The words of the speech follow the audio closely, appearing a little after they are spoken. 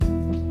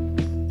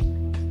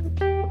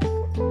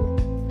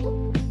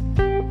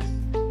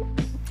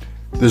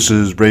This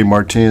is Ray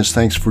Martinez.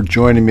 Thanks for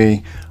joining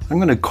me. I'm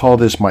going to call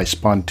this my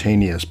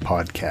spontaneous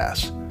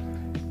podcast.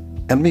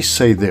 And let me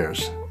say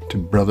this to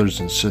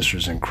brothers and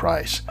sisters in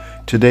Christ.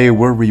 Today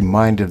we're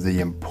reminded of the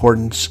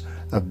importance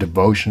of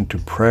devotion to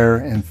prayer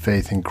and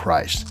faith in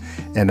Christ.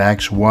 In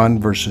Acts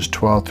 1 verses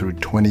 12 through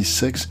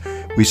 26,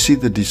 we see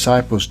the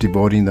disciples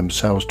devoting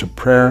themselves to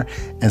prayer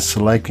and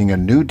selecting a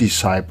new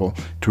disciple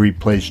to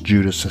replace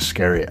Judas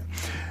Iscariot.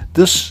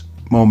 This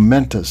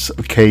momentous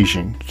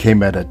occasion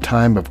came at a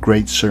time of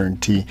great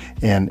certainty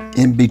and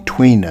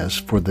in-betweenness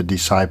for the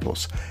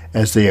disciples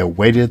as they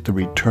awaited the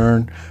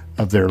return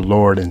of their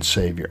Lord and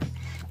Savior.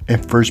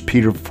 In 1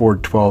 Peter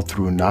 4:12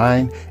 through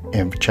 9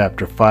 and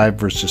chapter 5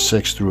 verses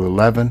 6 through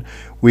 11,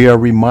 we are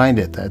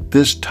reminded that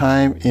this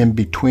time in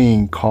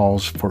between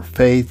calls for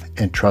faith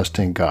and trust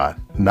in God,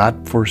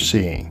 not for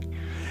seeing.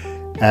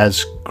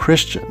 As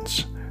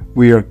Christians,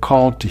 we are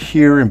called to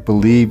hear and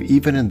believe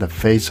even in the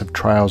face of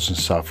trials and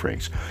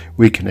sufferings.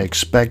 We can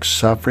expect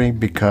suffering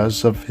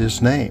because of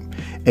His name,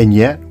 and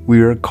yet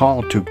we are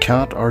called to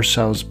count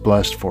ourselves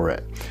blessed for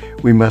it.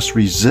 We must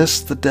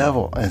resist the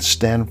devil and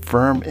stand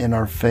firm in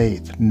our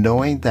faith,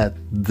 knowing that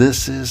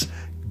this is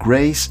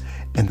grace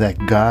and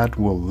that God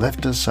will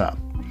lift us up.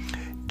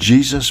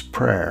 Jesus'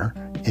 prayer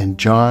in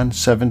John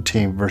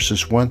 17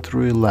 verses 1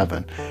 through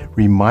 11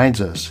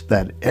 reminds us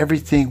that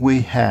everything we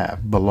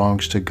have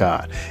belongs to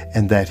God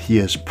and that He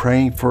is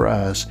praying for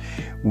us.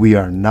 We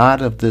are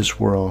not of this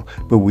world,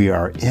 but we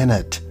are in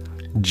it.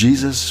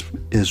 Jesus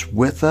is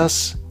with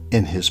us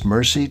in His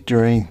mercy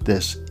during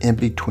this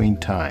in-between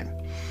time.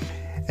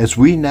 As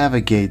we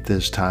navigate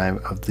this time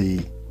of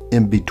the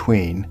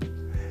in-between,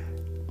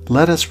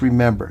 let us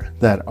remember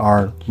that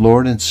our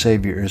Lord and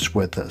Savior is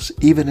with us,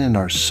 even in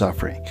our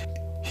suffering.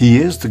 He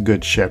is the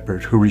Good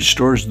Shepherd who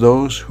restores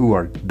those who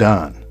are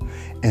done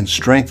and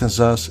strengthens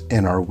us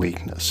in our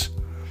weakness.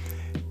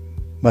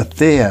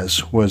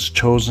 Matthias was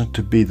chosen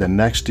to be the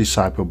next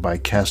disciple by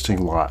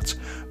casting lots,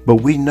 but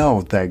we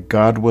know that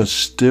God was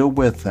still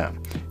with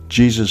them.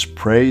 Jesus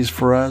prays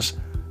for us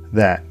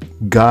that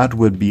God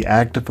would be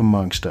active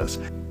amongst us.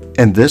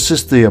 And this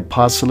is the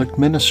apostolic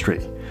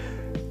ministry.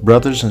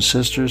 Brothers and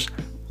sisters,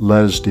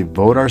 let us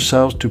devote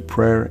ourselves to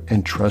prayer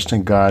and trust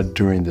in God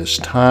during this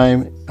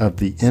time of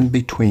the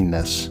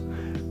in-betweenness.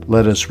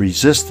 Let us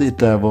resist the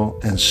devil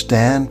and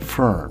stand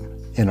firm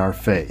in our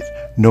faith,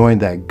 knowing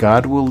that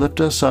God will lift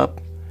us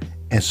up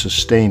and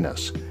sustain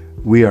us.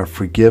 We are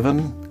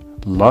forgiven,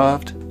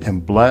 loved,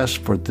 and blessed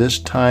for this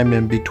time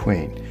in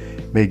between.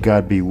 May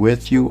God be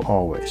with you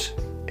always.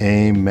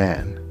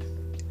 Amen.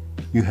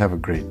 You have a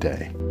great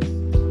day.